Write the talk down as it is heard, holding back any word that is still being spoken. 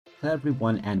Hello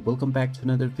everyone and welcome back to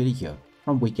another video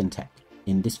from Wake&Tech.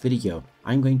 In this video,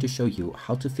 I'm going to show you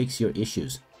how to fix your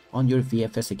issues on your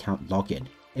VFS account login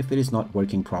if it is not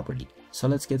working properly. So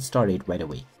let's get started right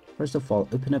away. First of all,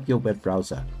 open up your web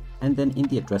browser and then in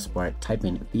the address bar type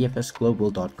in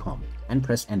vfsglobal.com and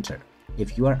press enter.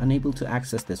 If you are unable to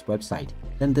access this website,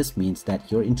 then this means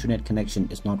that your internet connection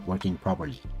is not working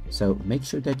properly. So make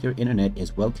sure that your internet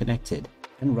is well connected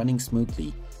and running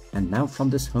smoothly. And now from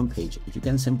this homepage, you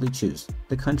can simply choose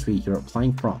the country you're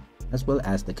applying from as well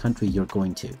as the country you're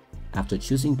going to. After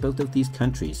choosing both of these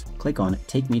countries, click on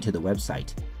Take Me to the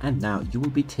website, and now you will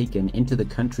be taken into the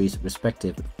country's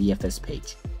respective VFS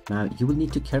page. Now you will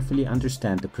need to carefully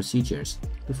understand the procedures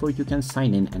before you can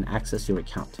sign in and access your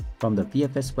account. From the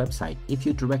VFS website, if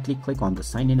you directly click on the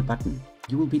sign in button,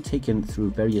 you will be taken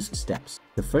through various steps.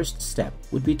 The first step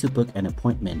would be to book an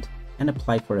appointment and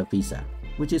apply for a visa,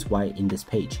 which is why in this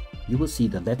page, you will see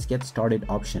the Let's Get Started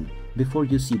option before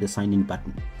you see the sign in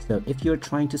button. So if you're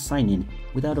trying to sign in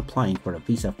without applying for a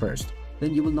visa first,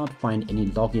 then you will not find any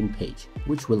login page,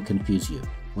 which will confuse you.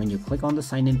 When you click on the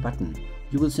sign in button,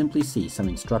 you will simply see some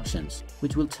instructions,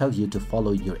 which will tell you to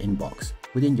follow your inbox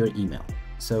within your email.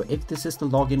 So if this is the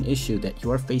login issue that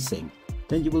you are facing,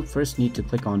 then you will first need to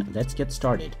click on Let's Get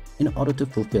Started in order to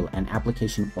fulfill an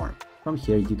application form. From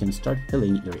here, you can start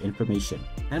filling your information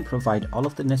and provide all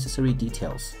of the necessary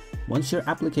details. Once your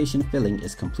application filling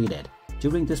is completed,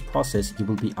 during this process, you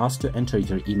will be asked to enter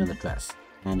your email address.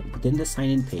 And within the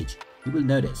sign-in page, you will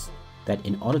notice that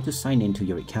in order to sign into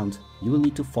your account, you will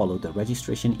need to follow the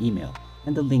registration email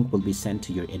and the link will be sent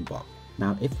to your inbox.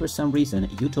 Now, if for some reason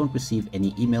you don't receive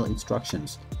any email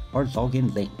instructions or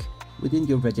login link within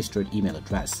your registered email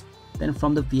address, then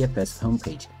from the VFS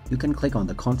homepage, you can click on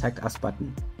the Contact Us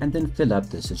button and then fill up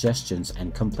the suggestions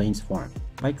and complaints form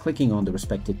by clicking on the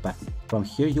respective button. From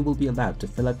here, you will be allowed to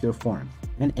fill up your form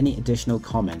and any additional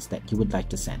comments that you would like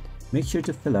to send. Make sure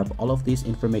to fill up all of this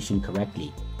information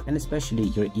correctly and especially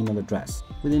your email address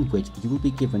within which you will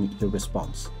be given your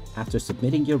response. After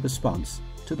submitting your response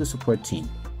to the support team,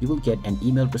 you will get an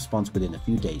email response within a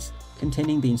few days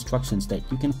containing the instructions that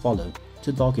you can follow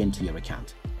to log into your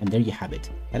account. And there you have it.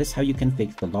 That is how you can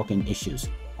fix the login issues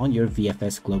on your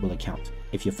VFS Global account.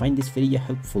 If you find this video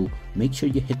helpful, make sure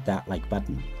you hit that like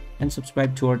button and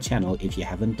subscribe to our channel if you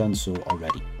haven't done so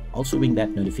already. Also ring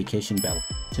that notification bell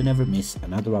to never miss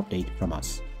another update from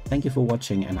us. Thank you for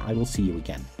watching and I will see you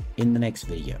again in the next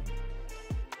video.